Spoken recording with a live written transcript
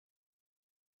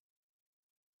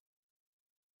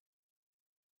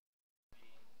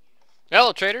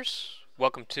Hello traders,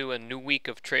 welcome to a new week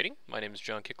of trading. My name is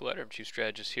John Kickletter. I'm Chief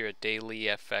Strategist here at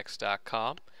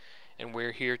dailyfx.com, and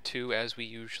we're here to, as we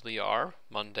usually are,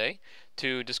 Monday,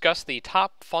 to discuss the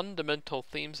top fundamental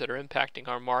themes that are impacting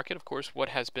our market. Of course, what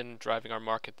has been driving our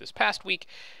market this past week,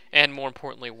 and more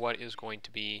importantly, what is going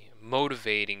to be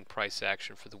motivating price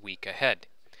action for the week ahead.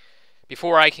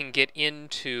 Before I can get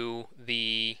into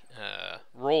the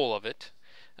role of it,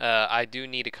 I do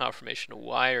need a confirmation of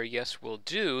why or yes will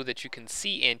do that you can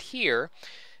see and hear.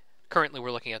 Currently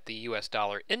we're looking at the US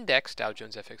dollar index, Dow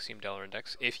Jones fxcm dollar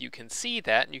index. If you can see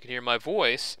that and you can hear my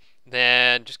voice,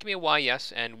 then just give me a why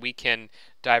yes and we can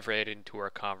dive right into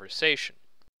our conversation.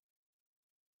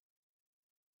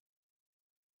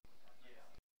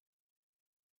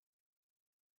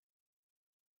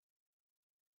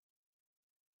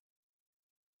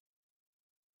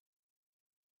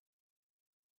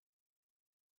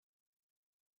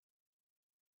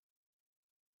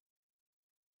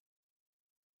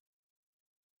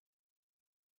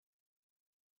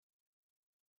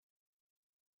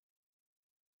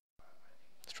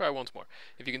 Let's try once more.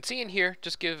 If you can see and hear,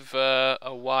 just give a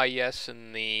why yes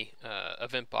in the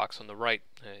event box on the right.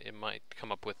 It might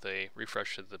come up with a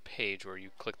refresh of the page, or you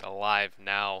click the live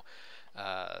now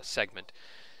segment.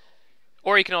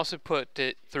 Or you can also put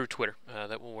it through Twitter.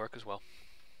 That will work as well.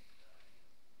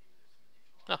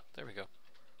 Oh, there we go.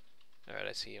 Alright,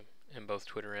 I see him in both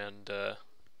Twitter and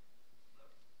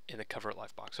in the cover it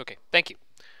live box. Okay, thank you.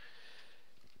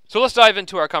 So let's dive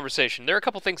into our conversation. There are a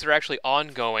couple things that are actually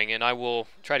ongoing, and I will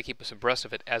try to keep us abreast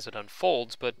of it as it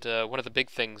unfolds, but one of the big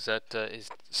things that is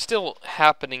still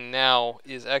happening now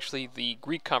is actually the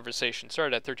Greek conversation.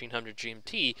 Started at 1300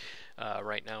 GMT.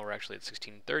 Right now we're actually at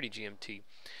 1630 GMT.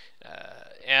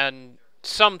 And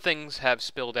some things have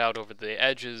spilled out over the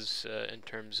edges in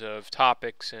terms of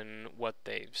topics and what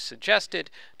they've suggested.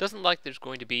 Doesn't like there's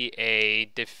going to be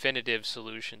a definitive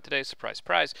solution today. Surprise,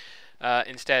 surprise.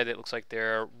 Instead, it looks like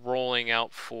they're rolling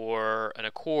out for an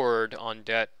accord on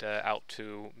debt out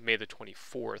to May the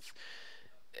 24th.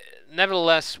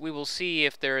 Nevertheless, we will see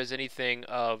if there is anything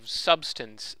of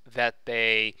substance that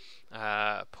they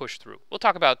push through. We'll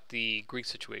talk about the Greek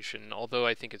situation, although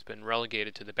I think it's been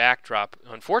relegated to the backdrop,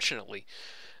 unfortunately.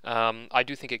 I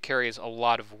do think it carries a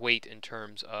lot of weight in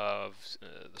terms of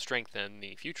the strength and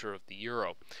the future of the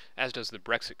euro, as does the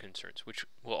Brexit concerns, which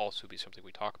will also be something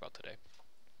we talk about today.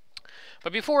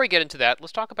 But before we get into that,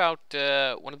 let's talk about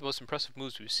one of the most impressive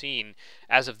moves we've seen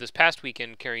as of this past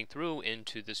weekend carrying through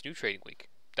into this new trading week.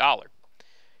 Dollar.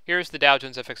 Here's the Dow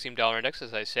Jones fxcm dollar index,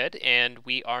 as I said, and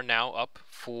we are now up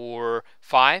for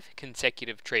 5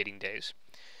 consecutive trading days.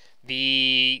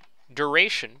 The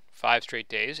duration, 5 straight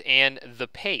days, and the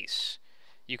pace,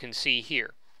 you can see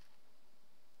here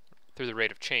through the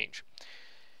rate of change.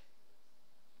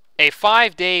 A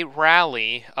 5-day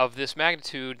rally of this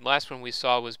magnitude, last one we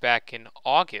saw was back in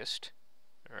August,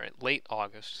 all right, late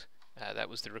August. That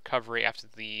was the recovery after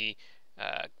the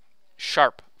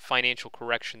sharp financial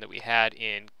correction that we had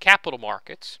in capital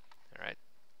markets. All right,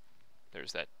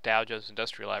 there's that Dow Jones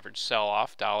Industrial Average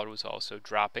sell-off. Dollar was also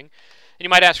dropping. And you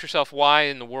might ask yourself, why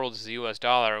in the world is the US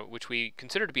dollar, which we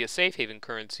consider to be a safe haven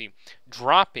currency,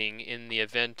 dropping in the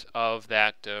event of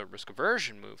that risk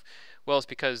aversion move? Well, it's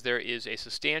because there is a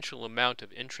substantial amount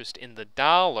of interest in the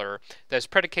dollar that's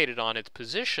predicated on its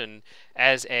position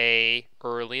as a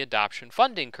early adoption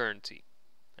funding currency.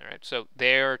 All right, so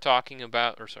they're talking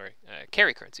about,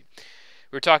 carry currency.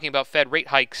 We're talking about Fed rate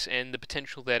hikes and the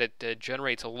potential that it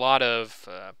generates a lot of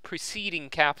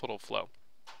preceding capital flow.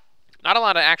 Not a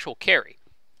lot of actual carry.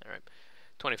 All right,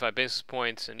 25 basis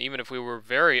points, and even if we were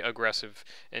very aggressive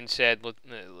and said,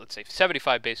 let's say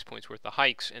 75 basis points worth of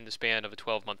hikes in the span of a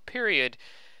 12-month period,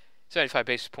 75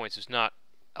 basis points is not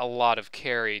a lot of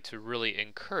carry to really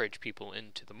encourage people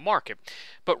into the market.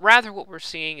 But rather what we're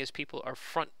seeing is people are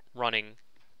front-running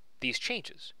these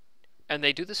changes. And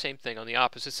they do the same thing on the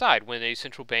opposite side. When a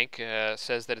central bank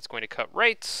says that it's going to cut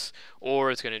rates or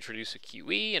it's going to introduce a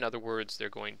QE, in other words, they're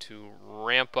going to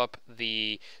ramp up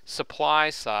the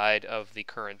supply side of the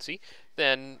currency,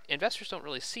 then investors don't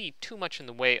really see too much in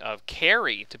the way of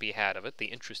carry to be had of it, the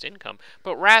interest income,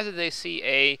 but rather they see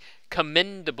a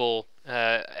commendable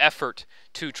effort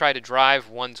to try to drive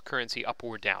one's currency up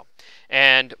or down.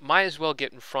 And might as well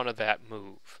get in front of that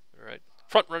move, right?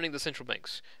 Front-running the central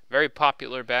banks. Very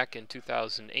popular back in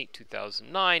 2008,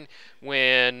 2009,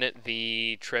 when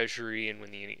the Treasury and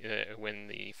when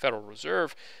the Federal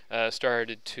Reserve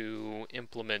started to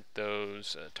implement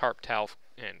those TARP, TALF,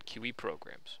 and QE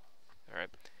programs. All right,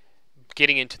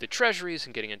 getting into the Treasuries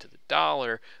and getting into the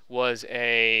dollar was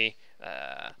a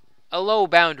low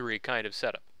boundary kind of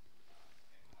setup.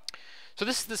 So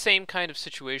this is the same kind of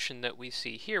situation that we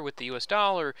see here with the US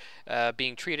dollar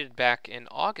being treated back in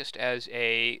August as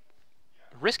a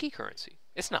risky currency.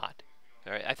 It's not.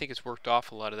 All right, I think it's worked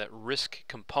off a lot of that risk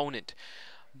component,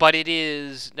 but it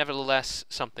is nevertheless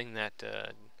something that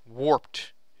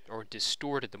warped or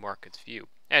distorted the market's view.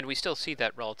 And we still see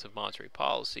that relative monetary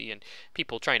policy and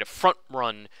people trying to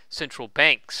front-run central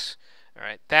banks. All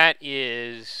right, that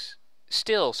is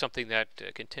still something that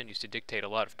continues to dictate a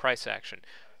lot of price action,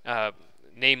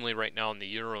 namely right now in the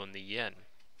euro and the yen.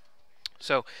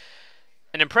 So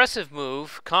an impressive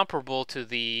move comparable to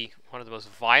one of the most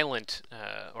violent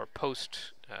or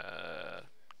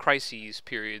post-crises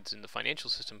periods in the financial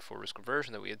system for risk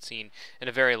aversion that we had seen in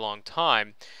a very long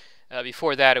time.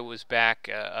 Before that, it was back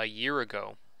a year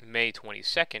ago, May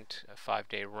 22nd, a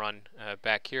 5-day run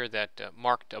back here that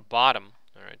marked a bottom.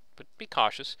 All right, but be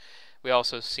cautious. We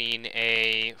also seen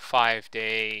a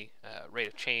 5-day rate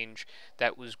of change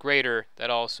that was greater that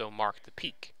also marked the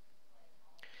peak.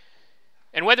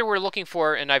 And whether we're looking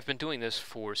for, and I've been doing this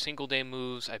for single-day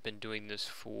moves, I've been doing this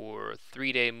for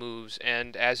 3-day moves,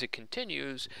 and as it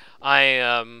continues, I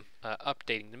am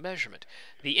updating the measurement.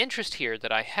 The interest here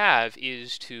that I have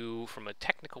is to, from a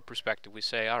technical perspective, we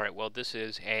say, all right, well, this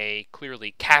is a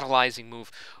clearly catalyzing move,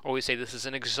 or we say this is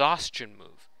an exhaustion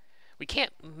move. We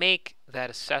can't make that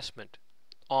assessment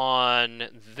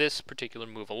on this particular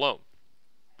move alone.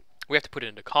 We have to put it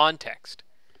into context.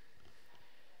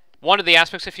 One of the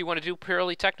aspects, if you want to do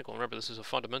purely technical, remember this is a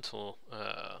fundamental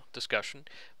discussion,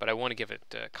 but I want to give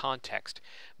it context.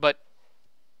 But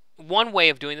one way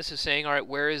of doing this is saying, all right,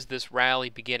 where is this rally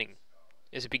beginning?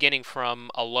 Is it beginning from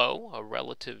a low, a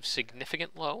relative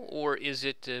significant low, or is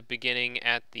it beginning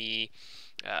at the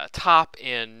top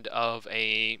end of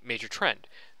a major trend?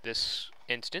 This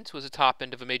instance was a top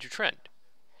end of a major trend.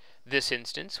 This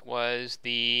instance was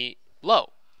the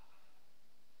low.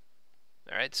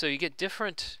 All right, so you get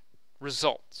different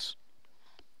results.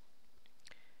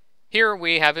 Here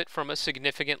we have it from a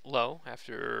significant low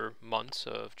after months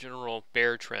of general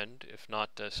bear trend, if not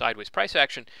sideways price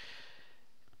action.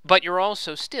 But you're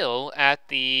also still at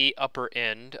the upper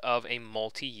end of a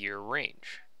multi-year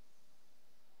range.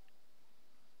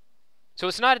 So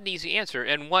it's not an easy answer,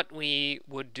 and what we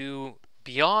would do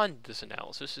beyond this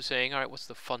analysis is saying, all right, what's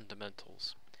the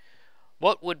fundamentals?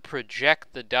 What would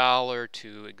project the dollar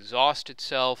to exhaust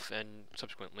itself and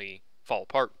subsequently fall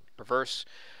apart, reverse?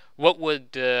 What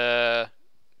would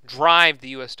drive the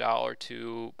US dollar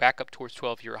to back up towards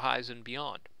 12-year highs and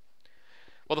beyond?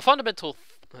 Well, the fundamental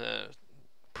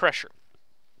pressure,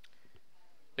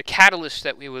 the catalysts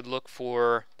that we would look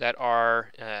for that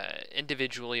are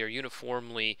individually or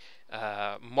uniformly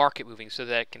market moving so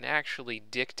that it can actually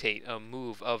dictate a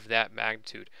move of that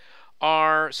magnitude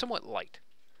are somewhat light.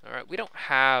 All right, we don't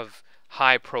have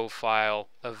high-profile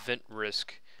event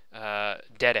risk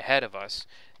dead ahead of us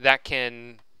that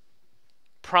can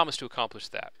promise to accomplish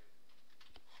that.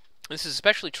 This is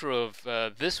especially true of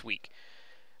this week,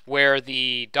 where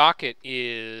the docket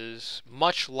is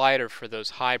much lighter for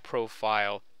those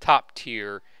high-profile,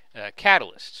 top-tier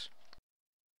catalysts.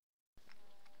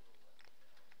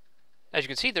 As you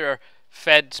can see, there are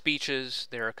Fed speeches,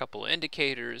 there are a couple of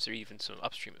indicators, there are even some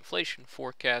upstream inflation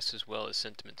forecasts as well as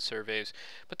sentiment surveys,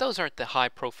 but those aren't the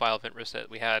high-profile event risks that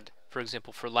we had, for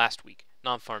example, for last week,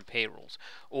 non-farm payrolls,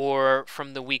 or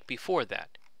from the week before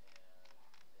that.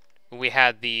 We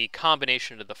had the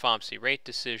combination of the FOMC rate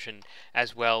decision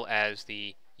as well as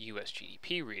the US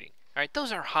GDP reading. All right,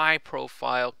 those are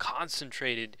high-profile,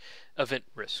 concentrated event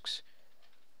risks.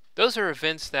 Those are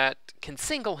events that can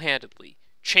single-handedly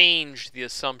change the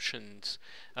assumptions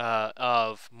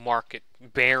of market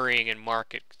bearing and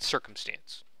market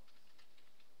circumstance.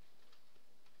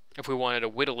 If we wanted to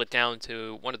whittle it down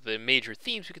to one of the major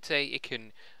themes, we could say it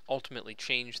can ultimately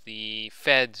change the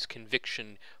Fed's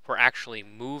conviction for actually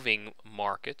moving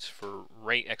markets for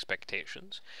rate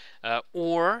expectations,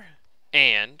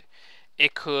 and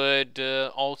it could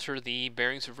alter the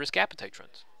bearings of risk appetite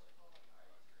trends.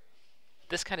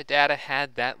 This kind of data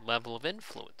had that level of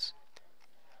influence.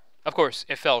 Of course,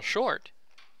 it fell short.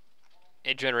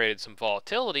 It generated some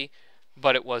volatility,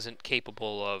 but it wasn't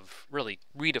capable of really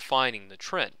redefining the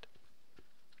trend.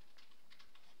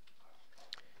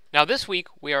 Now this week,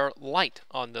 we are light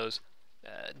on those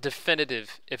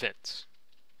definitive events.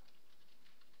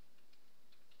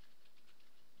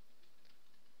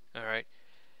 All right.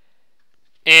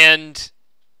 And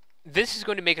this is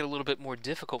going to make it a little bit more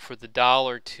difficult for the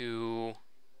dollar to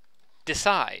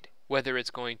decide whether it's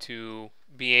going to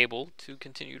be able to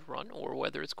continue to run or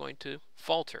whether it's going to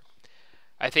falter.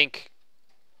 I think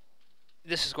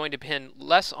this is going to depend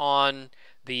less on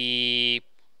the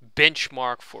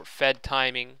benchmark for Fed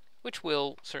timing, which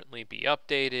will certainly be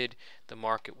updated. The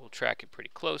market will track it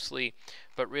pretty closely,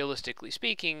 but realistically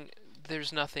speaking,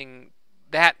 there's nothing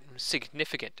that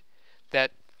significant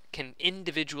that can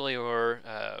individually or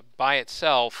by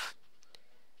itself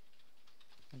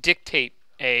dictate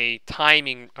a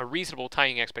reasonable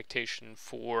timing expectation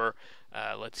for,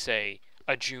 let's say,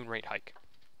 a June rate hike.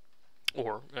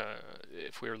 Or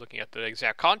if we were looking at the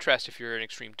exact contrast, if you're an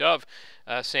extreme dove,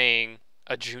 saying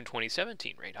a June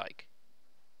 2017 rate hike.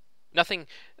 Nothing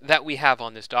that we have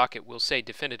on this docket will say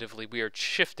definitively we are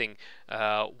shifting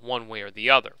one way or the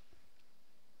other.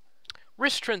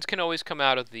 Risk trends can always come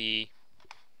out of the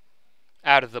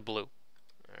blue.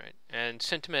 All right. And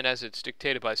sentiment, as it's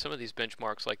dictated by some of these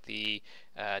benchmarks, like the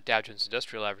Dow Jones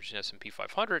Industrial Average and S&P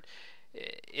 500,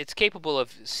 it's capable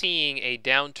of seeing a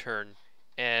downturn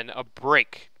and a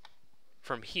break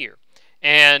from here.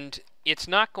 And it's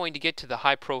not going to get to the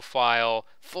high-profile,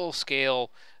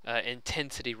 full-scale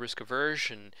intensity risk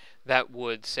aversion that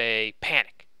would, say,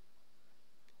 panic.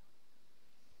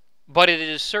 But it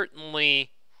is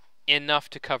certainly enough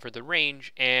to cover the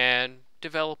range and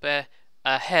develop a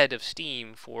head of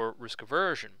steam for risk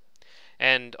aversion.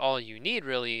 And all you need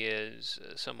really is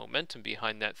some momentum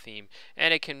behind that theme,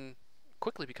 and it can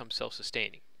quickly become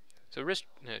self-sustaining. So risk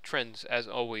trends, as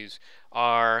always,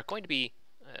 are going to be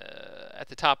at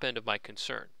the top end of my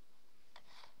concern.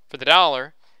 For the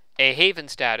dollar, a haven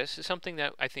status is something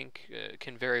that I think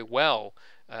can very well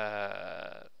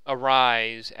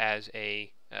arise as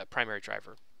a primary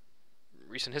driver.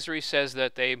 Recent history says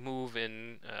that they move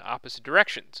in opposite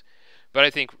directions. But I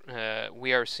think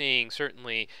we are seeing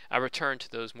certainly a return to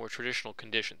those more traditional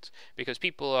conditions because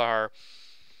people are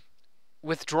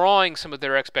withdrawing some of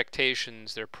their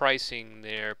expectations, their pricing,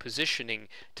 their positioning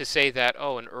to say that,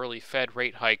 oh, an early Fed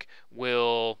rate hike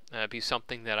will be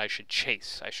something that I should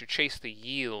chase. I should chase the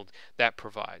yield that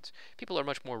provides. People are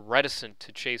much more reticent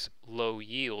to chase low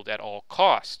yield at all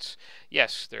costs.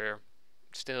 Yes, they're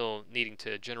still needing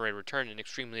to generate return in an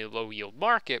extremely low yield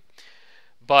market,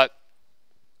 but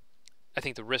I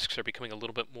think the risks are becoming a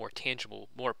little bit more tangible,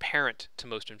 more apparent to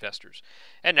most investors.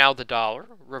 And now the dollar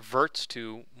reverts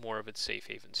to more of its safe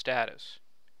haven status.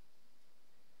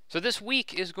 So this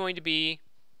week is going to be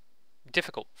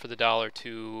difficult for the dollar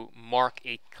to mark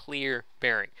a clear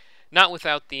bearing, not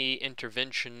without the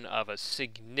intervention of a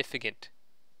significant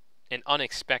and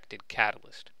unexpected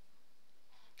catalyst.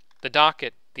 The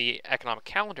docket, the economic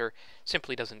calendar,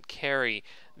 simply doesn't carry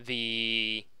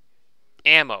the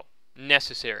ammo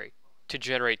necessary to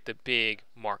generate the big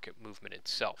market movement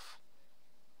itself.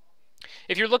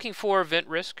 If you're looking for event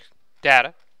risk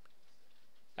data,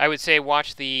 I would say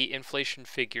watch the inflation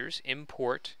figures,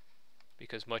 import,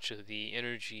 because much of the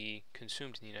energy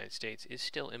consumed in the United States is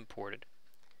still imported.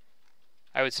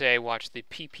 I would say watch the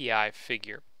PPI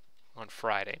figure on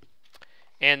Friday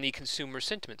and the consumer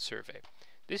sentiment survey.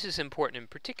 This is important in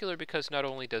particular because not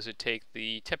only does it take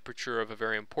the temperature of a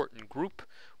very important group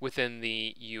within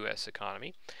the U.S.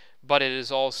 economy, but it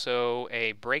is also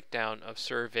a breakdown of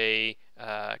survey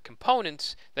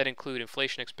components that include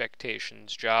inflation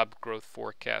expectations, job growth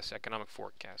forecasts, economic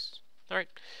forecasts. All right,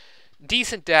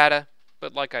 decent data,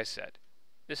 but like I said,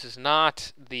 this is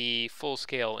not the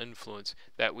full-scale influence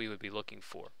that we would be looking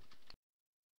for.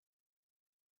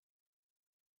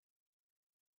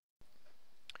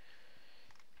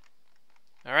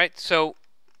 All right, so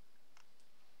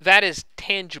that is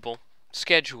tangible,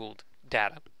 scheduled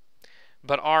data.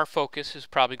 But our focus is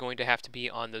probably going to have to be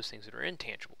on those things that are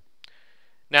intangible.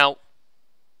 Now,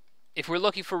 if we're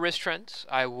looking for risk trends,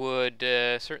 I would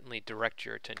certainly direct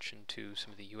your attention to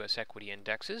some of the U.S. equity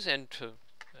indexes, and to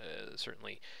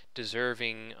certainly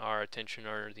deserving our attention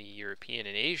are the European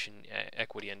and Asian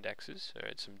equity indexes.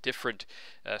 Some different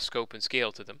scope and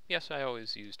scale to them. Yes, I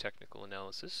always use technical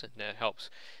analysis, and that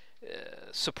helps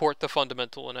support the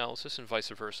fundamental analysis and vice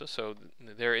versa, so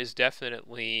there is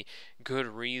definitely good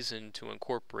reason to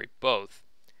incorporate both.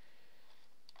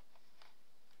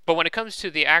 But when it comes to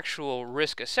the actual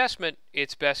risk assessment,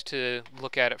 it's best to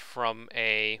look at it from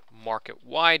a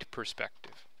market-wide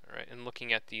perspective, all right, and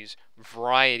looking at these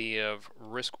variety of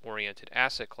risk-oriented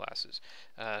asset classes.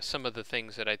 Some of the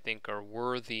things that I think are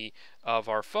worthy of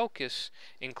our focus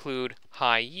include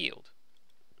high yield.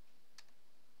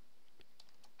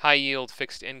 High-yield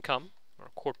fixed income, or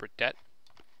corporate debt,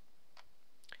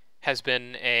 has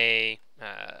been a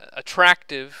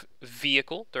attractive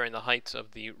vehicle during the heights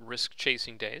of the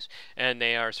risk-chasing days, and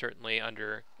they are certainly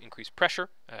under increased pressure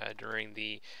during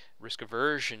the risk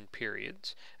aversion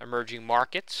periods. Emerging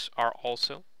markets are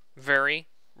also very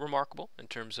remarkable in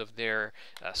terms of their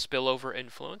spillover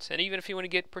influence. And even if you want to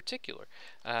get particular,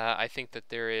 I think that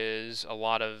there is a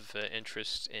lot of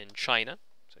interest in China,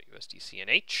 so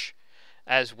USDCNH,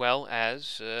 as well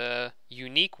as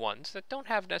unique ones that don't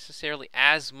have necessarily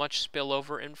as much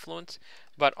spillover influence,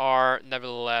 but are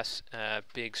nevertheless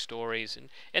big stories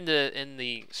in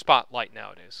the spotlight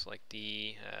nowadays, like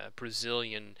the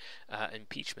Brazilian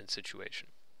impeachment situation.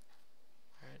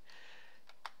 Right.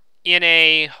 In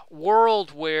a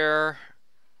world where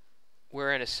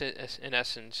we're in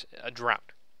essence a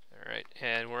drought, all right,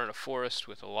 and we're in a forest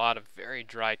with a lot of very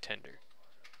dry tinder,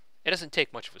 it doesn't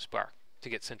take much of a spark to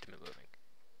get sentiment moving.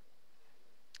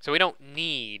 So we don't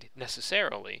need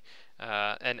necessarily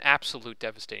an absolute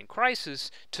devastating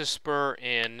crisis to spur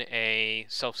in a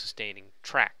self-sustaining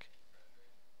track.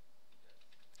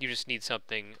 You just need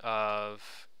something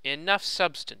of enough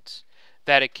substance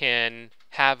that it can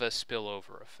have a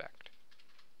spillover effect.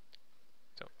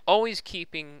 So always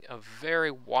keeping a very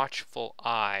watchful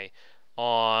eye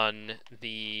on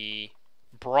the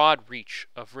broad reach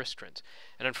of risk trends.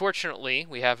 And unfortunately,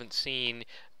 we haven't seen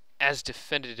as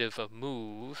definitive a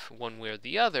move one way or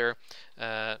the other.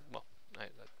 Well,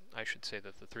 I should say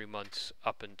that the 3 months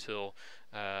up until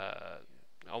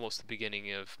almost the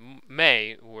beginning of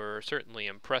May were certainly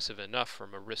impressive enough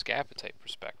from a risk appetite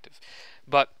perspective.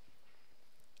 But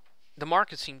the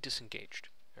markets seem disengaged.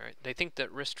 All right? They think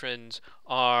that risk trends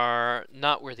are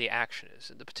not where the action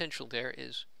is. The potential there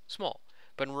is small.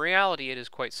 But in reality, it is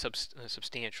quite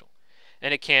substantial.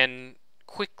 And it can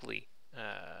quickly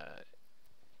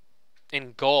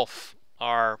engulf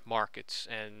our markets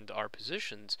and our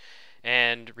positions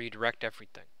and redirect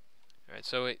everything. All right,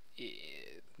 so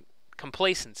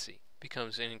complacency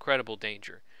becomes an incredible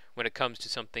danger when it comes to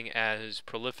something as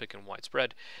prolific and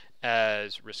widespread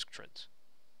as risk trends.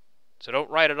 So don't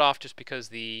write it off just because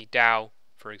the Dow,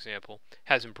 for example,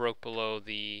 hasn't broke below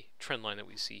the trend line that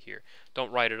we see here.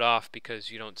 Don't write it off because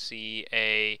you don't see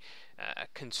a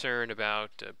concern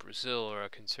about Brazil or a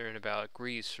concern about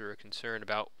Greece or a concern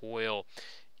about oil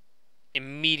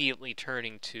immediately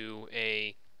turning to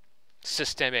a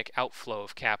systemic outflow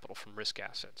of capital from risk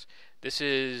assets. This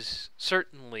is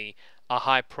certainly a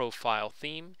high-profile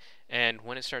theme, and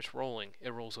when it starts rolling,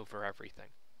 it rolls over everything.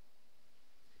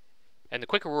 And the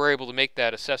quicker we're able to make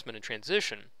that assessment and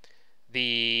transition,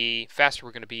 the faster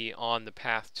we're going to be on the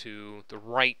path to the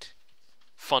right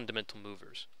fundamental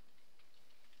movers.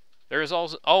 There is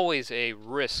always a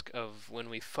risk of when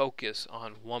we focus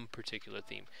on one particular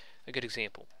theme. A good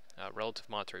example, relative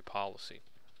monetary policy.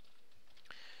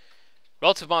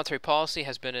 Relative monetary policy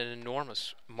has been an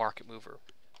enormous market mover.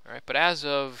 All right, but as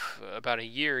of about a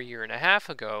year and a half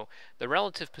ago, the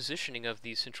relative positioning of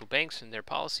these central banks and their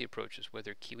policy approaches,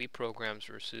 whether QE programs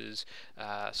versus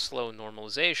slow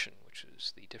normalization, which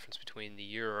is the difference between the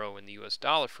euro and the US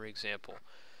dollar, for example,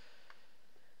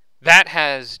 that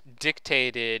has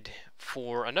dictated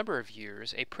for a number of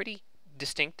years a pretty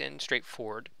distinct and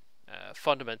straightforward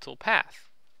fundamental path,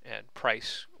 and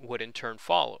price would in turn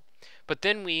follow. But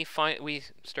then we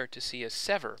start to see a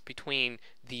sever between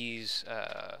these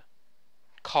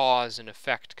cause and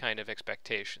effect kind of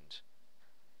expectations.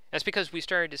 That's because we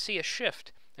started to see a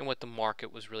shift in what the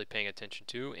market was really paying attention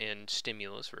to in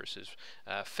stimulus versus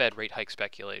Fed rate hike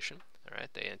speculation. All right,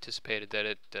 they anticipated that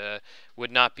it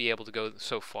would not be able to go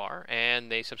so far,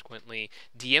 and they subsequently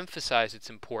de-emphasized its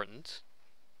importance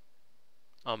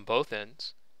on both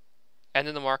ends. And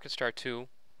then the markets start to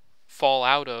fall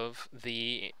out of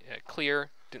the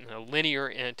clear, linear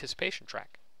anticipation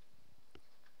track.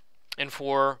 And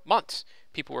for months,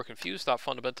 people were confused, thought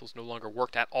fundamentals no longer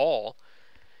worked at all,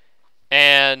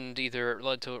 and either it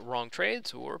led to wrong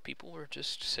trades or people were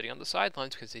just sitting on the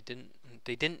sidelines because they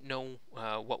didn't know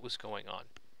what was going on.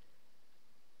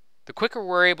 The quicker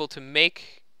we're able to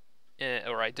make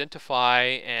or identify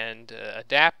and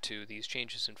adapt to these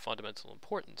changes in fundamental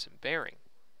importance and bearing,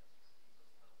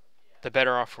 the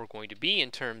better off we're going to be in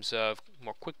terms of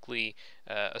more quickly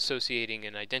associating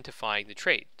and identifying the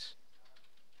trades.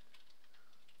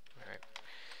 All right.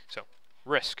 So,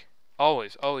 risk.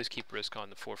 Always keep risk on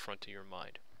the forefront of your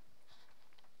mind.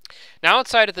 Now,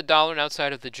 outside of the dollar and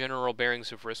outside of the general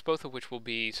bearings of risk, both of which will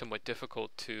be somewhat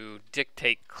difficult to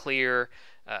dictate clear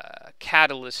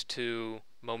catalyst to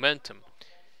momentum,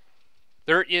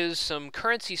 there is some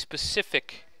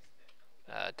currency-specific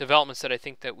developments that I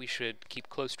think that we should keep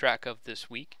close track of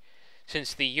this week.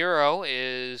 Since the euro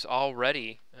is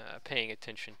already paying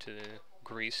attention to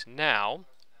Greece now,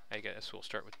 I guess we'll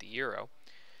start with the euro.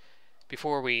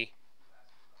 Before we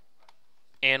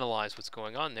analyze what's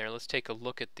going on there, let's take a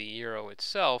look at the euro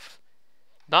itself.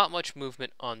 Not much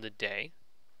movement on the day.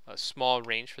 a small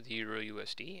range for the Euro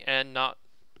USD, and not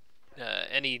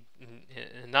any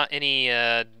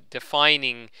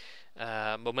defining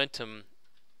momentum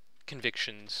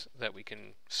convictions that we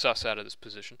can suss out of this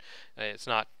position. It's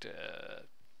not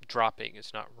dropping,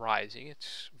 it's not rising.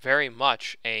 It's very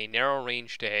much a narrow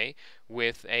range day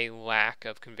with a lack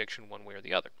of conviction one way or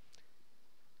the other.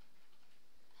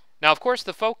 Now, of course,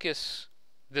 the focus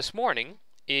this morning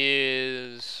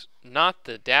is not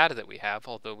the data that we have,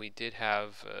 although we did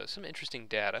have some interesting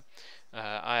data.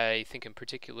 I think in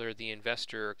particular the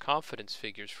investor confidence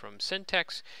figures from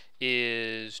Syntex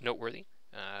is noteworthy.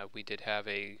 We did have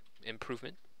a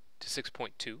improvement to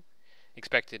 6.2,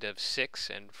 expected of 6,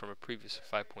 and from a previous of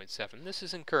 5.7. This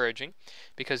is encouraging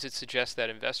because it suggests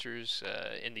that investors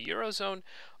in the Eurozone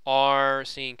are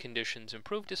seeing conditions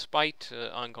improve despite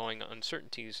ongoing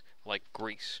uncertainties like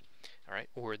Greece, all right,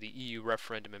 or the EU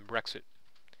referendum and Brexit.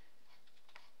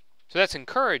 So that's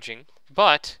encouraging,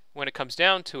 but when it comes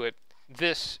down to it,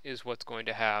 this is what's going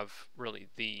to have really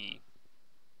the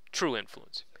true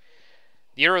influence.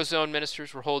 The Eurozone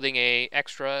ministers were holding an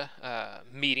extra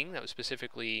meeting that was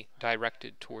specifically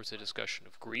directed towards the discussion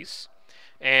of Greece,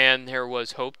 and there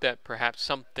was hope that perhaps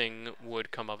something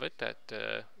would come of it,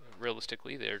 that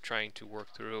realistically they're trying to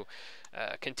work through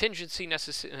contingency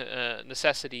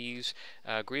necessities.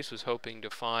 Greece was hoping to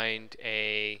find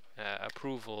a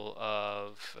approval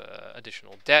of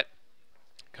additional debt,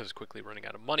 because it's quickly running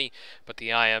out of money, but the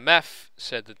IMF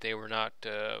said that they were not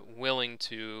willing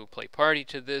to play party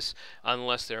to this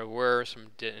unless there were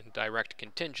some direct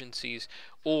contingencies,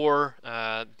 or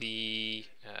the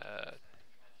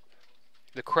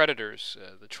creditors,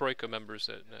 the Troika members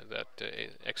that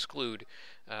exclude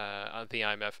the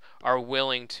IMF, are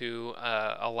willing to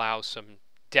allow some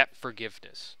debt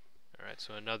forgiveness. All right,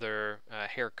 so another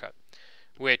haircut,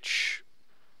 which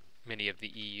many of the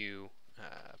EU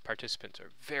participants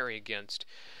are very against.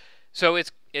 So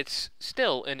it's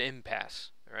still an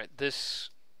impasse. All right, this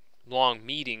long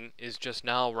meeting is just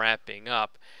now wrapping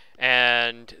up,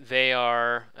 and they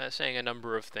are saying a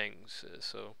number of things.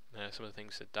 So some of the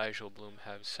things that Dijsselbloem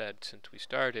have said since we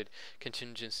started: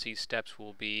 contingency steps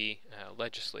will be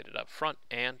legislated up front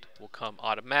and will come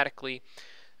automatically.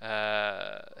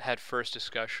 Had first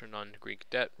discussion on Greek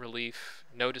debt relief.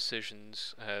 No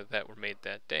decisions that were made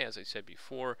that day. As I said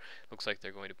before, looks like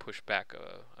they're going to push back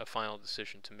a final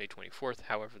decision to May 24th.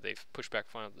 However, they've pushed back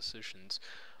final decisions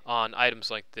on items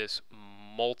like this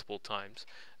multiple times,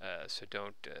 so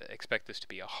don't expect this to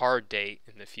be a hard day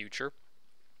in the future.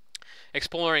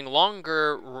 Exploring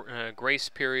longer grace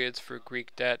periods for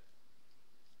Greek debt,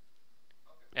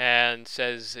 and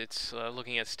says it's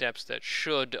looking at steps that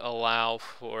should allow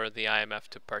for the IMF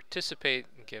to participate,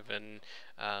 given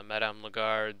Madame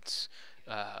Lagarde's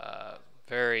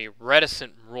very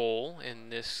reticent role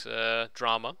in this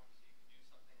drama.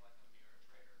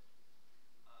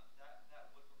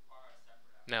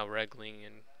 Now Regling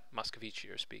and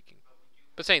Moscovici are speaking,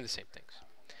 but saying the same things.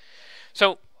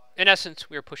 So, in essence,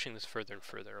 we are pushing this further and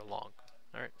further along.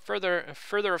 All right, further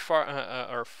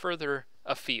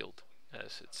afield,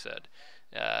 as it said,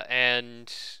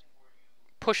 and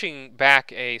pushing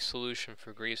back a solution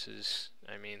for Greece is,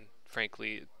 I mean,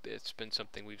 frankly, it's been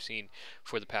something we've seen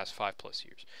for the past 5+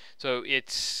 years. So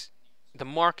the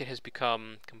market has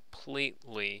become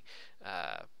completely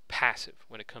passive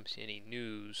when it comes to any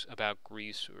news about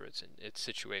Greece or its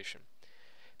situation,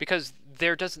 because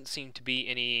there doesn't seem to be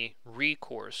any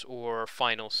recourse or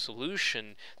final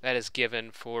solution that is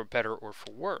given for better or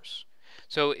for worse.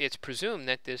 So it's presumed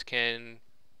that this can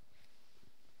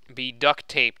be duct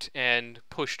taped and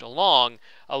pushed along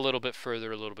a little bit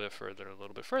further, a little bit further, a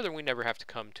little bit further. We never have to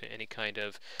come to any kind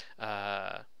of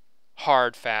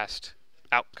hard, fast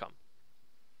outcome.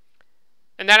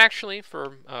 And that actually,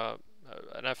 from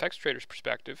an FX trader's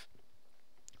perspective,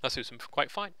 suits him quite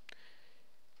fine.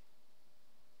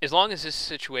 As long as this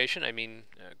situation, I mean,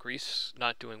 Greece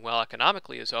not doing well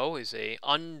economically is always a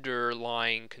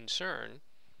underlying concern.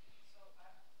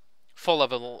 Full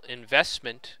level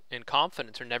investment and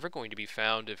confidence are never going to be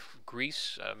found if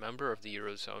Greece, a member of the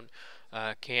Eurozone,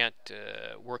 can't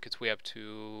work its way up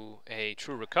to a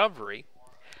true recovery.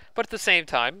 But at the same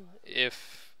time,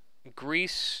 if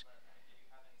Greece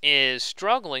is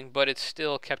struggling, but it's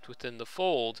still kept within the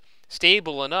fold,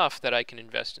 stable enough that I can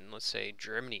invest in, let's say,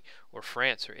 Germany or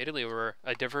France or Italy, or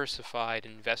a diversified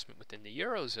investment within the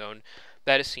Eurozone,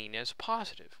 that is seen as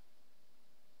positive.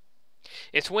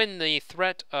 It's when the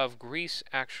threat of Greece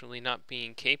actually not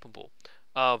being capable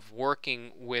of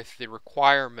working with the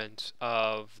requirements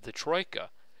of the Troika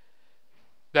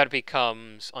that it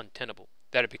becomes untenable,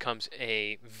 that it becomes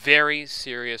a very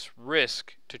serious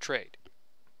risk to trade.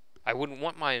 I wouldn't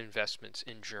want my investments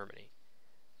in Germany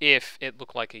if it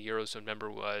looked like a Eurozone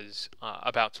member was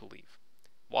about to leave.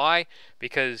 Why?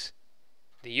 Because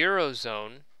the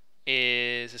Eurozone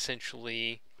is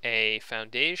essentially a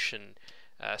foundation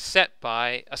set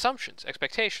by assumptions,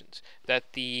 expectations,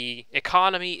 that the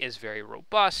economy is very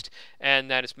robust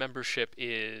and that its membership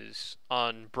is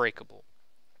unbreakable.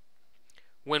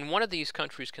 When one of these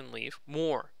countries can leave,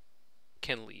 more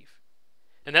can leave.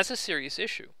 And that's a serious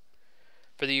issue.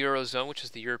 For the Eurozone, which is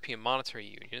the European Monetary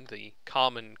Union, the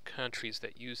common countries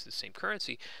that use the same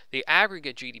currency, the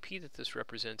aggregate GDP that this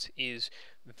represents is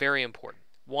very important.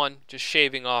 One, just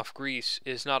shaving off Greece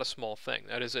is not a small thing.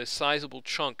 That is a sizable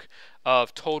chunk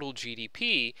of total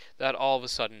GDP that all of a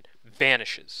sudden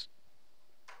vanishes.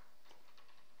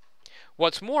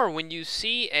 What's more, when you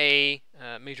see a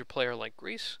major player like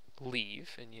Greece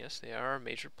leave, and yes, they are a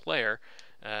major player,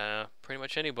 pretty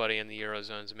much anybody in the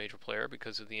Eurozone is a major player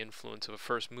because of the influence of a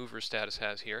first mover status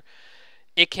has here,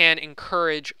 it can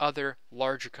encourage other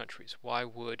larger countries. Why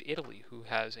would Italy, who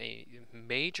has a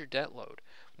major debt load,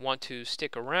 want to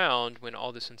stick around when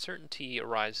all this uncertainty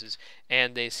arises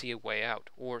and they see a way out?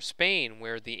 Or Spain,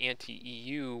 where the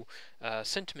anti-EU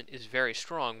sentiment is very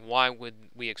strong, why would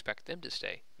we expect them to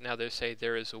stay? Now they say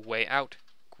there is a way out.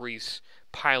 Greece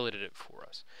piloted it for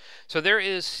us. So there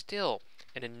is still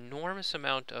an enormous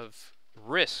amount of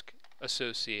risk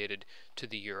associated to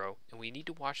the euro, and we need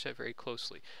to watch that very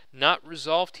closely. Not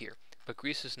resolved here, but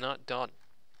Greece is not done.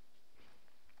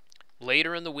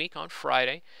 Later in the week, on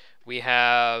Friday, we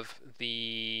have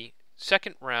the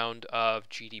second round of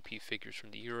GDP figures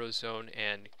from the Eurozone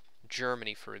and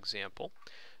Germany, for example.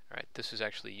 All right, this is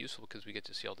actually useful because we get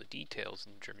to see all the details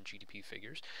in the German GDP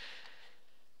figures.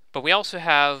 But we also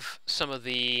have some of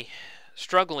the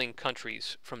struggling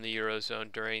countries from the Eurozone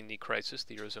during the crisis,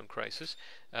 the Eurozone crisis.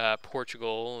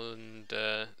 Portugal and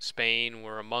Spain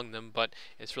were among them, but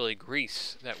it's really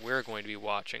Greece that we're going to be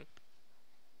watching.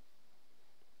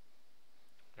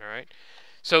 All right.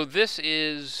 So this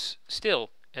is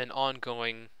still an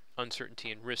ongoing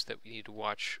uncertainty and risk that we need to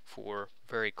watch for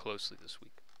very closely this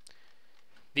week.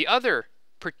 The other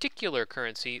particular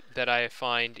currency that I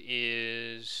find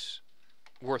is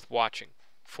worth watching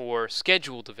for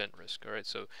scheduled event risk, all right,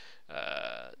 so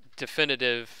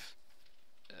definitive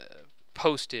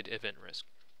posted event risk,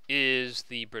 is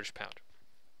the British pound.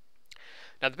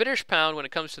 Now the British pound, when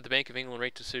it comes to the Bank of England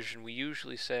rate decision, we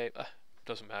usually say,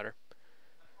 doesn't matter.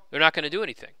 They're not going to do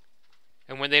anything.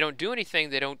 And when they don't do anything,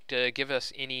 they don't give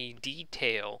us any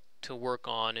detail to work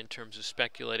on in terms of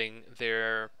speculating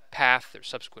their path, their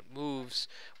subsequent moves,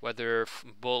 whether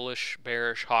bullish,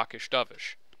 bearish, hawkish,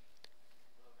 dovish.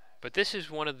 But this is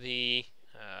one of the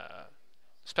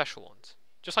special ones,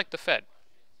 just like the Fed.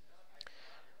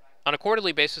 On a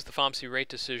quarterly basis, the FOMC rate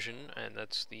decision, and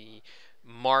that's the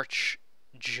March,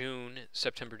 June,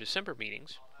 September, December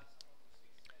meetings,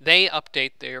 they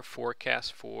update their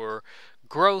forecast for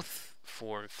growth,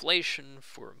 for inflation,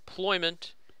 for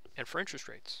employment, and for interest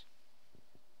rates.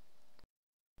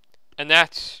 And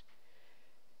that's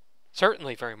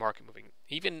certainly very market moving,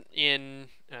 even in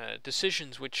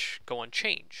decisions which go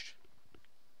unchanged.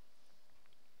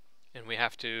 And we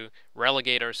have to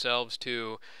relegate ourselves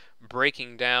to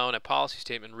breaking down a policy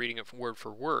statement and reading it word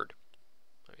for word.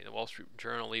 I mean, the Wall Street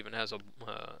Journal even has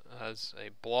a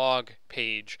blog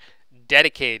page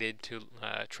dedicated to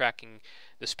tracking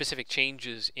the specific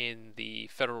changes in the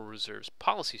Federal Reserve's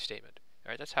policy statement.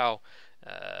 All right, that's how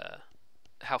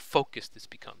focused this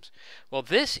becomes. Well,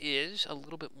 this is a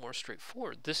little bit more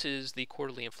straightforward. This is the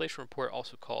quarterly inflation report,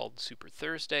 also called Super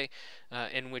Thursday,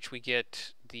 in which we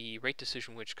get the rate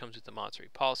decision, which comes with the monetary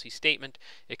policy statement.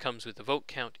 It comes with the vote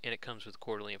count, and it comes with the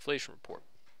quarterly inflation report.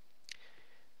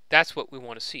 That's what we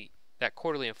want to see, that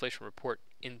quarterly inflation report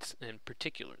in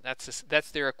particular.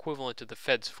 That's their equivalent to the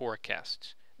Fed's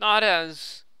forecasts. Not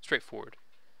as straightforward,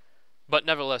 but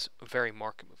nevertheless very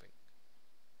market moving.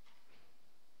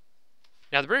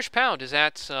 Now the British pound is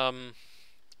at some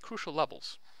crucial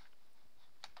levels.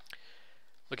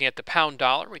 Looking at the pound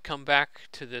dollar, we come back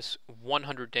to this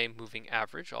 100-day moving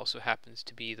average. Also happens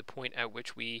to be the point at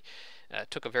which we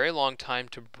took a very long time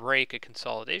to break a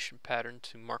consolidation pattern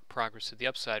to mark progress to the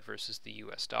upside versus the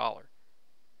US dollar.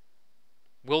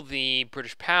 Will the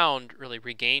British pound really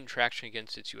regain traction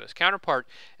against its US counterpart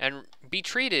and be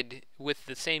treated with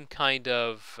the same kind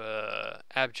of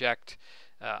abject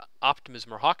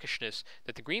optimism or hawkishness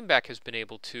that the greenback has been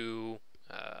able to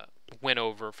win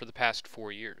over for the past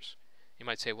 4 years? You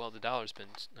might say, well, the dollar's been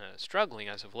struggling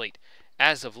as of late.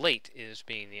 As of late is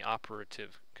being the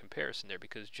operative comparison there,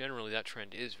 because generally that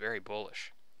trend is very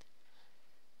bullish.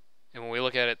 And when we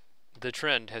look at it the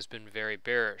trend has been very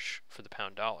bearish for the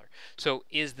pound dollar. So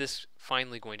is this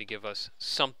finally going to give us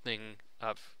something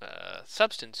of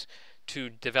substance to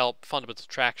develop fundamental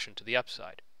traction to the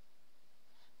upside?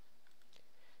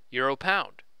 Euro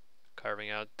pound, carving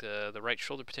out the right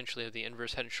shoulder potentially of the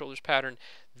inverse head and shoulders pattern.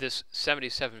 This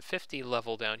 77.50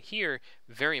 level down here,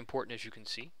 very important, as you can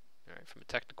see, all right, from a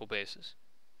technical basis.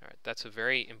 All right, that's a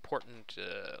very important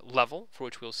level for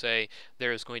which we'll say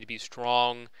there is going to be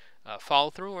strong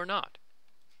follow-through or not.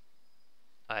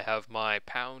 I have my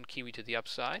pound Kiwi to the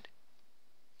upside.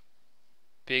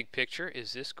 Big picture,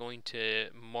 is this going to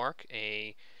mark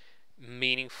a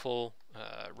meaningful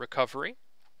recovery?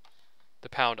 The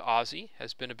pound Aussie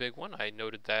has been a big one. I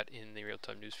noted that in the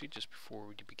real-time newsfeed just before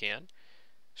we began.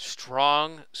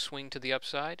 Strong swing to the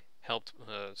upside, helped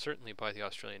certainly by the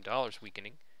Australian dollar's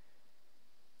weakening.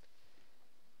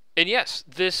 And yes,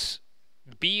 this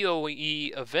BOE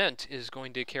event is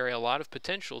going to carry a lot of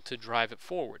potential to drive it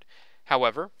forward.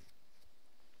 However,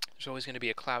 there's always going to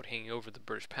be a cloud hanging over the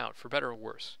British pound, for better or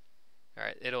worse. All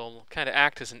right, it'll kind of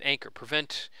act as an anchor,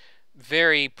 prevent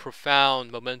very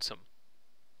profound momentum.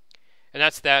 And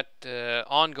that's that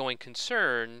ongoing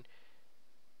concern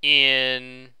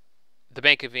in the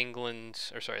Bank of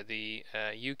England's, or sorry, the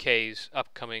UK's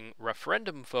upcoming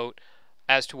referendum vote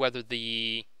as to whether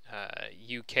the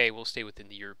UK will stay within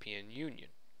the European Union,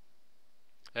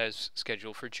 as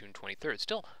scheduled for June 23rd.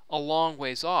 Still a long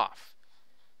ways off.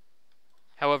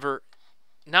 However,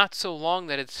 not so long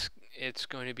that it's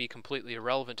going to be completely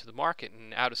irrelevant to the market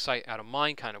and out of sight, out of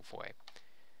mind kind of way.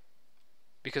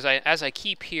 Because as I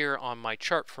keep here on my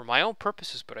chart for my own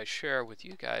purposes, but I share with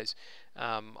you guys,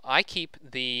 I keep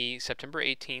the September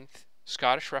 18th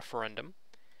Scottish referendum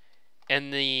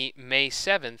and the May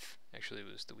 7th, actually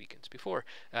it was the weekends before,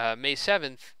 May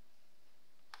 7th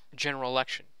general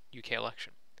election, UK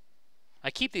election.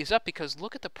 I keep these up because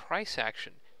look at the price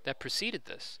action that preceded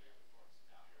this.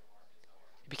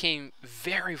 It became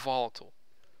very volatile,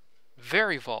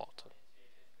 very volatile.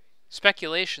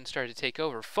 Speculation started to take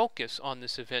over. Focus on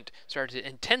this event started to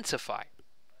intensify.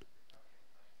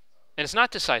 And it's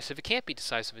not decisive. It can't be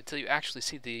decisive until you actually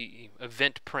see the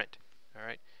event print. All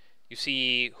right? You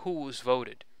see who's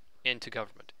voted into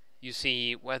government. You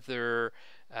see whether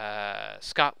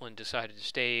Scotland decided to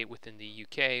stay within the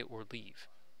UK or leave.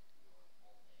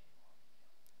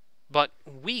 But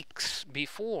weeks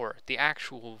before the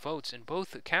actual votes in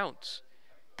both accounts,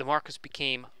 the markets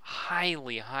became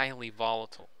highly, highly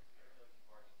volatile.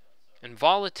 And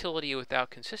volatility without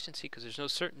consistency, because there's no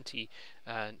certainty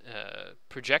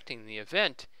projecting the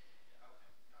event,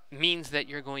 means that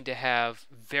you're going to have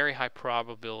very high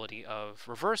probability of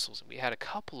reversals. And we had a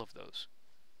couple of those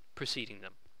preceding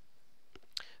them.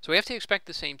 So we have to expect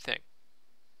the same thing.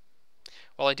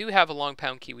 While I do have a long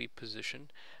pound Kiwi position,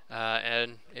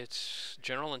 and its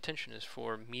general intention is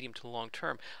for medium to long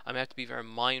term, I'm going to have to be very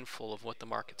mindful of what the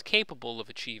market's capable of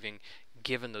achieving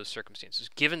given those circumstances,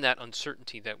 given that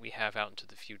uncertainty that we have out into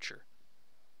the future.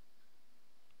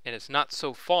 And it's not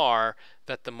so far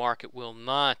that the market will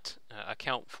not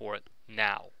account for it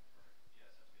now.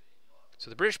 So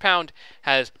the British pound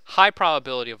has high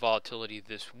probability of volatility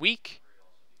this week.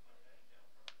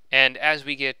 And as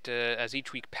we get, as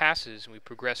each week passes and we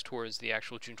progress towards the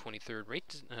actual June 23rd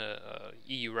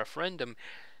EU referendum,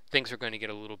 things are going to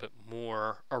get a little bit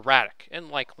more erratic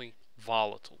and likely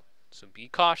volatile. So be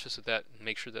cautious of that and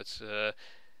make sure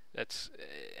that's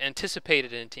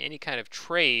anticipated into any kind of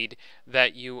trade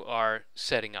that you are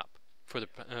setting up for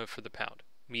the pound,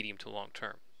 medium to long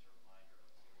term.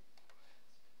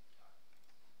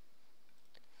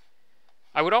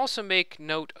 I would also make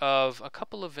note of a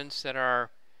couple of events that are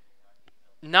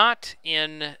not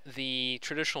in the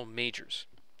traditional majors,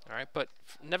 all right, but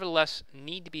nevertheless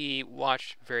need to be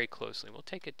watched very closely. We'll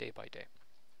take it day by day.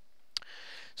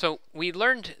 So we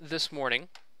learned this morning,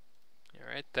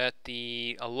 all right, that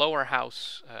a lower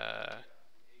house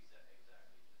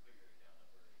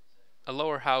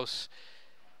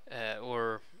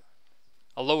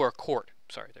court,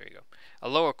 sorry, there you go. A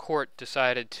lower court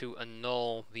decided to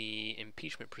annul the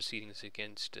impeachment proceedings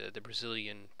against the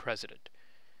Brazilian president.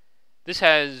 This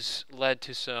has led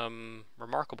to some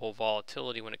remarkable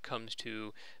volatility when it comes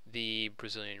to the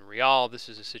Brazilian real. This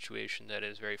is a situation that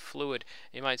is very fluid.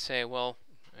 You might say, well,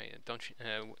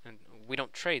 we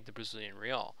don't trade the Brazilian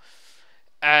real.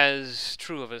 As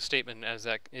true of a statement as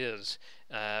that is,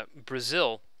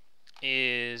 Brazil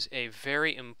is a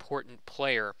very important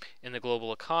player in the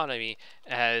global economy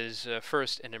as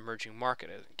first an emerging market,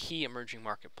 a key emerging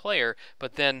market player,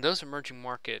 but then those emerging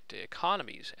market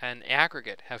economies and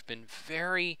aggregate have been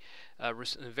very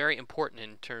very important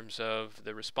in terms of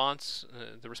the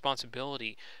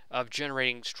responsibility of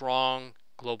generating strong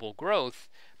global growth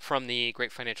from the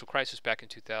great financial crisis back in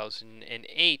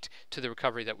 2008 to the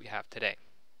recovery that we have today.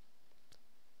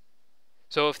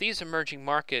 So if these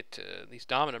these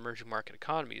dominant emerging market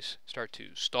economies start to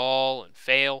stall and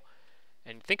fail,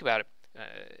 and think about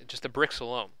it, just the BRICS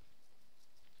alone,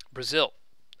 Brazil,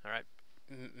 all right,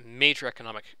 major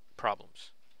economic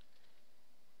problems.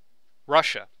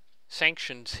 Russia,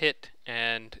 sanctions hit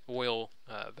and oil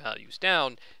values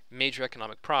down, major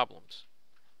economic problems.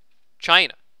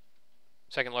 China,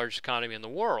 second largest economy in the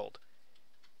world,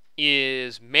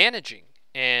 is managing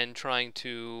and trying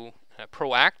to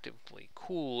proactively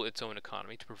cool its own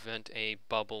economy to prevent a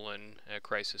bubble and a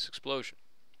crisis explosion.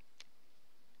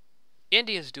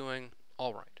 India is doing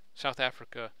all right. South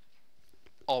Africa,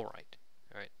 all right.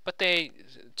 All right. But they,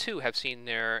 too, have seen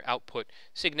their output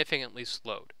significantly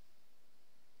slowed.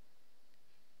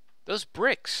 Those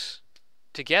BRICS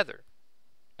together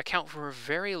account for a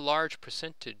very large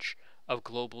percentage of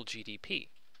global GDP.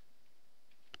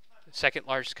 The second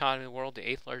largest economy in the world, the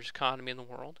 8th largest economy in the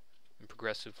world, and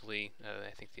progressively, I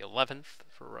think the 11th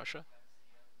for Russia.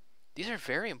 These are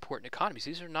very important economies.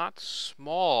 These are not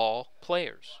small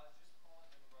players.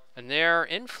 And their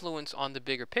influence on the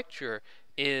bigger picture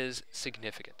is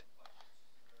significant.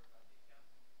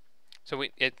 So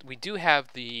we do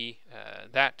have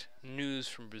that news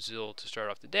from Brazil to start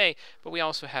off the day, but we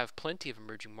also have plenty of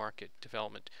emerging market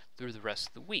development through the rest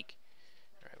of the week.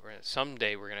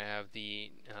 Someday we're going to have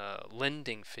the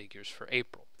lending figures for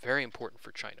April. Very important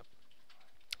for China.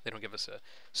 They don't give us a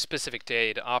specific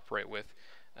day to operate with,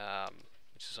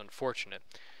 which is unfortunate.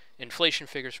 Inflation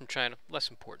figures from China, less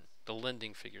important. The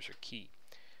lending figures are key.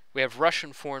 We have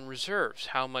Russian foreign reserves,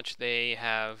 how much they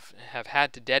have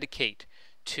had to dedicate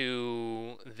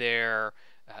to their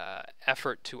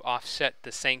effort to offset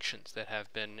the sanctions that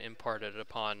have been imparted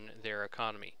upon their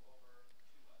economy.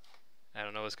 I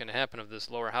don't know what's going to happen of this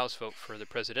lower house vote for the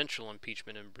presidential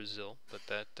impeachment in Brazil, but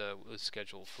that was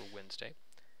scheduled for Wednesday.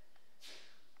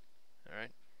 All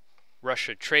right.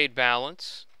 Russia trade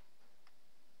balance.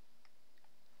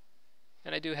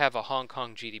 And I do have a Hong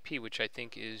Kong GDP, which I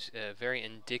think is very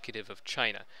indicative of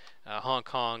China. Hong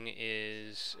Kong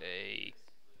is a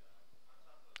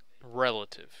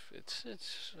relative.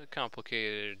 It's a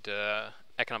complicated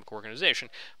economic organization,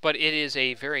 but it is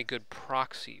a very good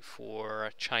proxy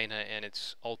for China and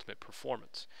its ultimate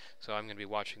performance. So I'm going to be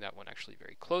watching that one actually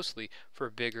very closely for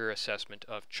a bigger assessment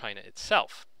of China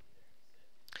itself.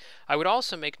 I would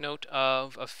also make note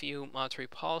of a few monetary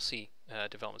policy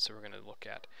developments that we're going to look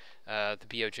at. The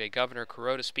BOJ Governor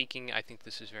Kuroda speaking, I think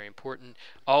this is very important.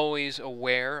 Always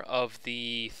aware of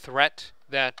the threat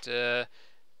that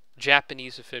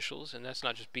Japanese officials, and that's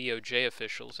not just BOJ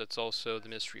officials, that's also the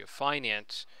Ministry of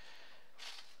Finance,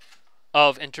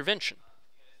 of intervention.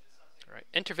 All right.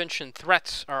 Intervention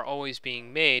threats are always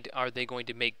being made. Are they going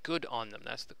to make good on them?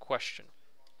 That's the question.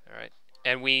 All right.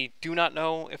 And we do not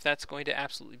know if that's going to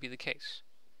absolutely be the case.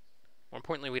 More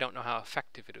importantly, we don't know how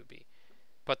effective it would be.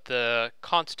 But the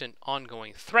constant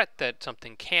ongoing threat that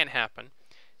something can happen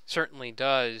certainly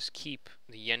does keep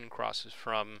the yen crosses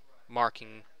from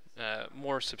marking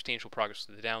more substantial progress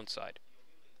to the downside.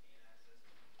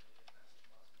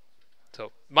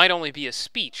 So, might only be a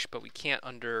speech, but we can't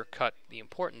undercut the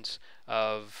importance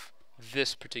of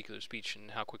this particular speech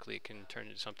and how quickly it can turn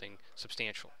into something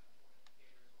substantial.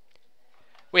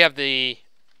 We have the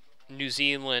New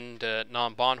Zealand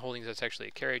non-bond holdings. That's actually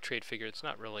a carry trade figure. It's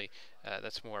not really,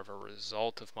 that's more of a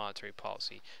result of monetary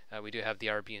policy. We do have the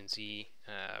RBNZ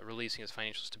releasing its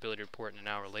financial stability report, and an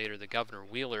hour later the Governor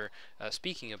Wheeler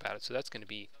speaking about it. So that's going to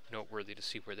be noteworthy to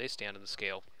see where they stand on the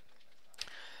scale.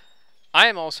 I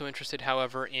am also interested,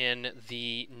 however, in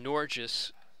the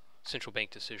Norges central bank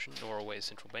decision, Norway's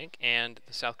central bank, and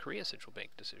the South Korea central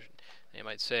bank decision. You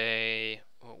might say,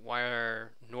 well, why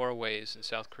are Norway's and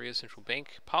South Korea's central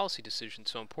bank policy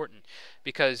decisions so important?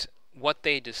 Because what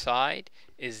they decide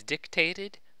is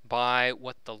dictated by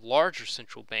what the larger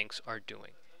central banks are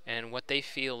doing and what they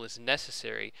feel is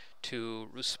necessary to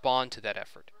respond to that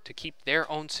effort, to keep their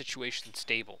own situation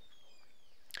stable.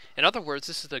 In other words,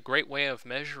 this is a great way of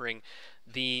measuring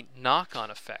the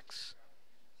knock-on effects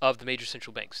of the major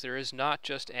central banks. There is not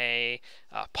just a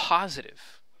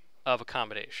positive of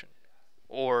accommodation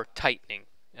or tightening,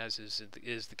 as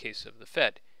is the case of the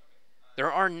Fed.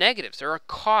 There are negatives. There are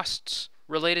costs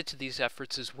related to these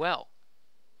efforts as well.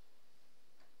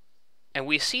 And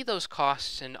we see those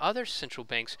costs in other central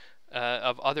banks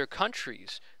of other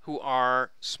countries who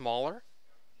are smaller,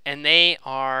 and they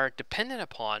are dependent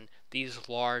upon these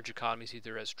large economies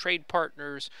either as trade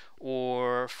partners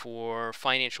or for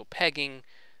financial pegging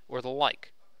or the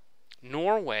like.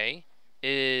 Norway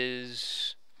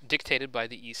is dictated by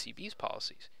the ECB's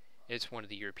policies. It's one of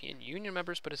the European Union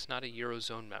members, but it's not a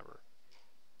Eurozone member.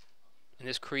 And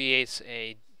this creates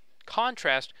a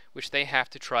contrast which they have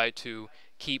to try to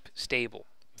keep stable.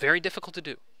 Very difficult to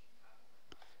do.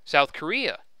 South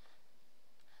Korea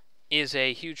is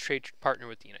a huge trade partner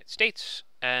with the United States,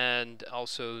 and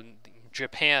also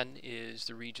Japan is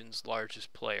the region's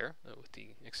largest player, with the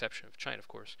exception of China, of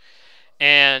course.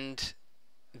 And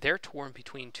they're torn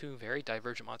between two very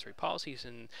divergent monetary policies,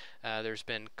 and there's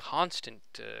been constant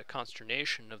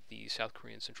consternation of the South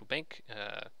Korean central bank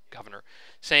governor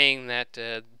saying that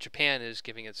Japan is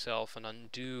giving itself an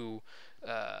undue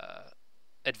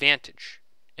advantage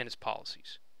in its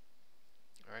policies.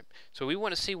 All right, so we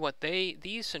want to see what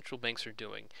these central banks are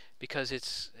doing, because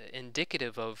it's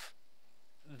indicative of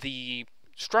the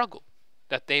struggle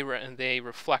that they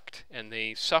reflect and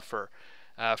they suffer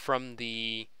from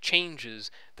the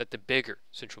changes that the bigger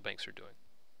central banks are doing.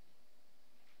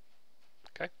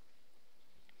 Okay?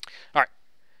 All right.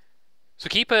 So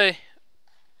keep a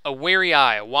wary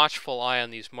eye, a watchful eye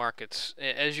on these markets.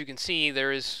 As you can see,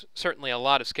 there is certainly a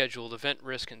lot of scheduled event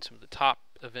risk, and some of the top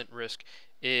event risk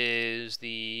is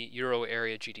the Euro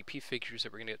area GDP figures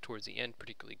that we're going to get towards the end,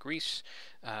 particularly Greece,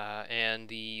 and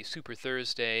the Super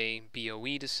Thursday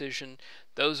BOE decision.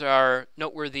 Those are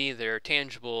noteworthy, they're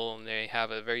tangible, and they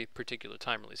have a very particular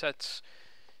time release.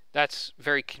 That's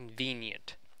very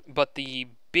convenient. But the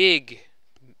big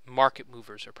market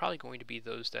movers are probably going to be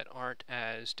those that aren't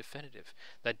as definitive,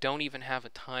 that don't even have a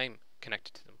time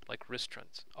connected to them, like risk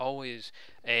trends. Always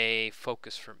a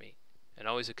focus for me, and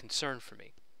always a concern for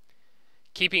me.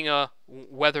 Keeping a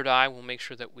weathered eye will make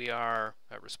sure that we are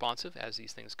responsive as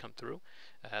these things come through.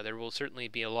 There will certainly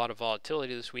be a lot of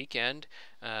volatility this weekend.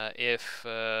 If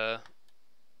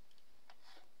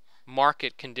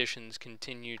market conditions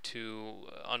continue to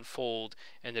unfold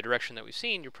in the direction that we've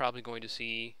seen, you're probably going to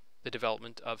see the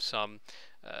development of some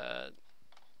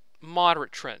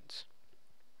moderate trends.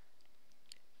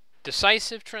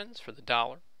 Decisive trends for the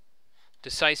dollar.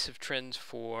 Decisive trends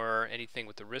for anything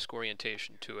with the risk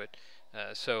orientation to it.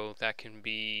 So that can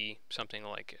be something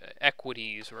like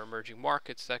equities or emerging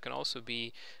markets. That can also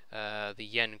be the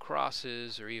yen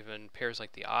crosses, or even pairs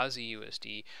like the Aussie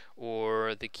USD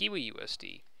or the Kiwi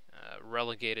USD,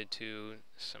 relegated to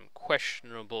some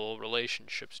questionable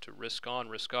relationships to risk on,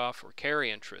 risk off, or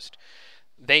carry interest.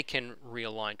 They can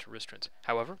realign to risk trends.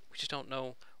 However, we just don't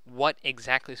know what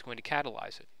exactly is going to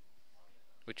catalyze it,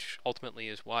 which ultimately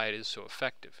is why it is so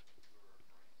effective.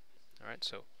 All right,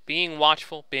 so being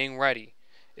watchful, being ready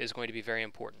is going to be very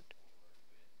important.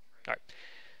 All right,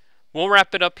 we'll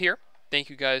wrap it up here. Thank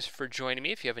you guys for joining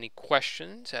me. If you have any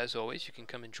questions, as always, you can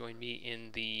come and join me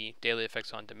in the Daily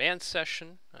FX On Demand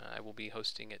session. I will be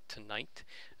hosting it tonight.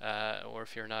 Or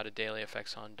if you're not a Daily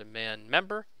FX On Demand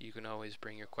member, you can always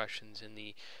bring your questions in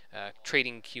the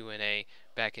trading Q&A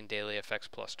back in Daily FX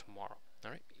Plus tomorrow.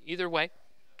 All right, either way,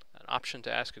 an option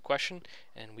to ask a question,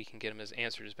 and we can get them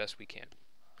answered as best we can.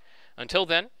 Until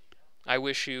then, I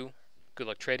wish you good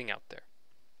luck trading out there.